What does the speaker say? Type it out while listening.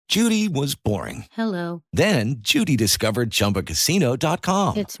Judy was boring. Hello. Then Judy discovered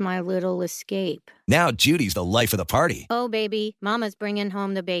ChumbaCasino.com. It's my little escape. Now Judy's the life of the party. Oh, baby, mama's bringing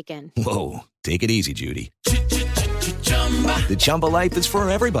home the bacon. Whoa, take it easy, Judy. The Chumba life is for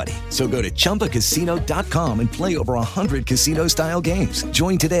everybody. So go to ChumbaCasino.com and play over 100 casino-style games.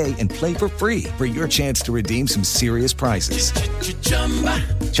 Join today and play for free for your chance to redeem some serious prizes.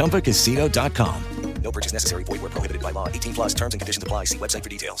 ChumbaCasino.com. No purchase necessary. Void where prohibited by law. 18 plus terms and conditions apply. See website for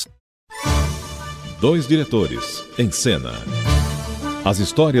details. Dois diretores em cena. As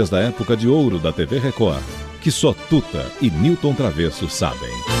histórias da época de ouro da TV Record, que só Tuta e Newton Travesso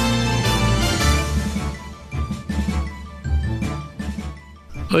sabem.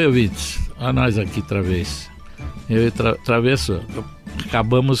 Oi, ouvintes. A nós aqui, Travesso. Eu e Travesso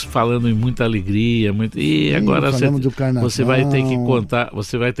acabamos falando em muita alegria, e agora você vai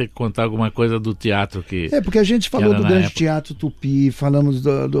ter que contar alguma coisa do teatro que... porque a gente falou do grande teatro Tupi, falamos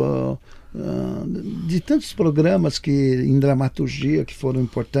de tantos programas em dramaturgia que foram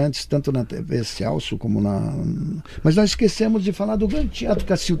importantes, tanto na TV Celso como na... Mas nós esquecemos de falar do grande teatro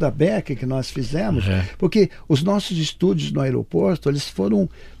Cacilda Becker que nós fizemos, porque os nossos estúdios no aeroporto, eles foram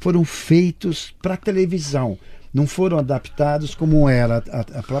feitos para televisão. Não foram adaptados como era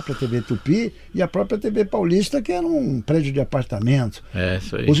a própria TV Tupi e a própria TV Paulista, que era um prédio de apartamento.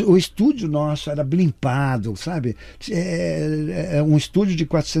 Isso aí. O estúdio nosso era blimpado, sabe? É um estúdio de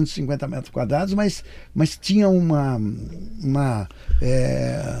 450 metros quadrados, mas tinha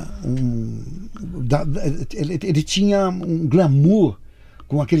ele tinha um glamour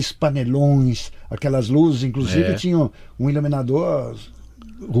com aqueles panelões, aquelas luzes, inclusive tinha um iluminador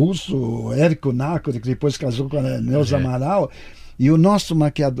russo, Érico Nacori, que depois casou com a Neuza Amaral, e o nosso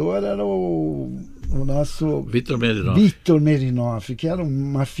maquiador era o nosso Vitor Merinoff, que era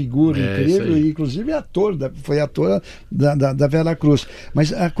uma figura incrível, e inclusive foi ator da Vera Cruz.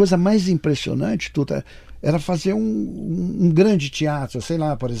 Mas a coisa mais impressionante, Tuta, era fazer um grande teatro, sei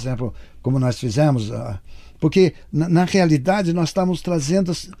lá, por exemplo, como nós fizemos, porque na realidade nós estávamos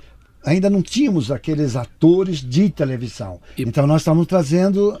trazendo... Ainda não tínhamos aqueles atores de televisão. Então nós estávamos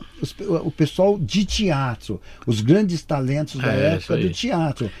trazendo o pessoal de teatro, os grandes talentos da época do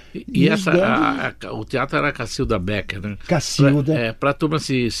teatro. O teatro era a Cacilda Becker, né? Cacilda. Para a turma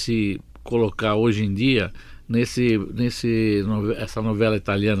se colocar hoje em dia, essa novela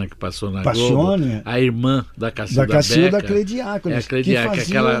italiana que passou na Passione, Globo, a irmã da Cacilda Becker. Cleidiáconis. A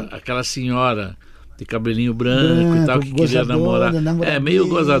Cleidiáconis, aquela senhora... de cabelinho branco e tal, que queria namorar. Meio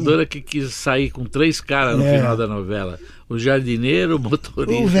gozadora, que quis sair com 3 caras no final da novela. O jardineiro, o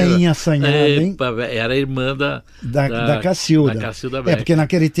motorista. O velhinho assanhado, hein? Era a irmã da Cacilda. Da Cacilda Becker. Porque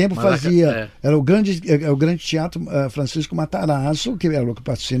naquele tempo era o grande teatro Francisco Matarazzo, que era o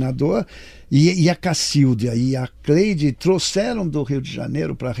patrocinador, e a Cacilda e a Cleide trouxeram do Rio de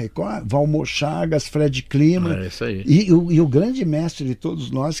Janeiro para a Record Valmor Chagas, Fred Klima, e o grande mestre de todos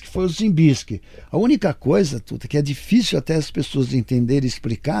nós, que foi o Zimbisky. A única coisa, Tuta, que é difícil até as pessoas entenderem e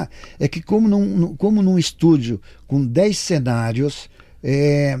explicar, é que como num estúdio com 10 cenários,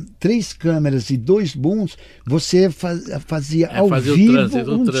 3 câmeras e 2 booms, você fazia ao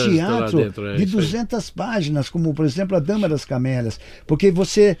vivo um teatro dentro, de 200 páginas, como por exemplo a Dama das Camélias, porque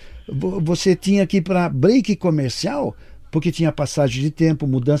você tinha que ir para break comercial, porque tinha passagem de tempo,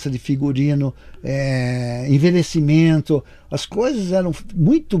 mudança de figurino, envelhecimento. As coisas eram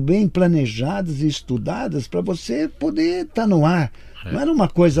muito bem planejadas e estudadas para você poder estar no ar. Não era uma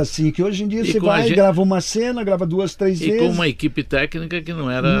coisa assim, que hoje em dia você grava uma cena, grava 2, 3 vezes. E com uma equipe técnica que não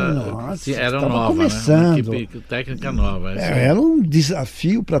era... era nova, começando. Né? Uma equipe técnica nova. Era um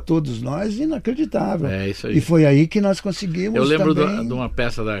desafio para todos nós inacreditável. Isso aí. E foi aí que nós conseguimos. Eu lembro de uma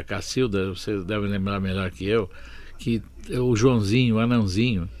peça da Cacilda, vocês devem lembrar melhor que eu, que o Joãozinho, o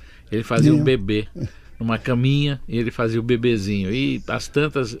anãozinho, ele fazia um bebê numa caminha, e ele fazia o bebezinho. E as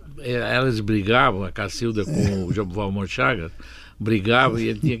tantas, elas brigavam, a Cacilda com o Valmor Chagas, brigavam e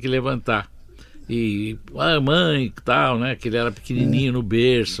ele tinha que levantar. E mãe, tal, né? Que ele era pequenininho no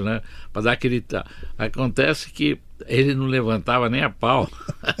berço, né? Para dar aquele... Acontece que ele não levantava nem a pau.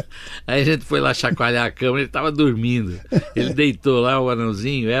 Aí a gente foi lá chacoalhar a cama, ele estava dormindo. Ele deitou lá, o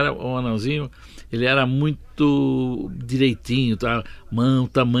anãozinho, ele era muito direitinho, tá? O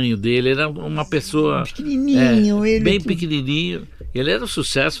tamanho dele, era uma pessoa pequenininho, bem pequenininho. Ele era o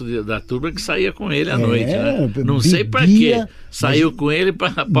sucesso da turma que saía com ele à noite, né? Não sei para quê. Saiu com ele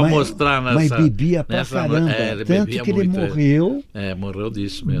para mostrar nessa... Mas bebia pra caramba. Tanto que ele morreu... morreu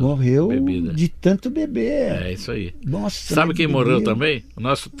disso mesmo. Morreu bebida. De tanto beber. Isso aí. Nossa, sabe quem morreu também? O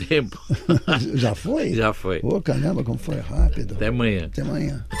nosso tempo. Já foi? Já foi. Caramba, como foi rápido. Até amanhã. Até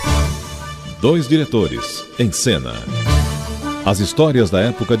amanhã. Dois diretores em cena. As histórias da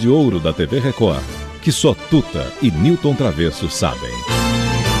época de ouro da TV Record, que só Tuta e Newton Travesso sabem.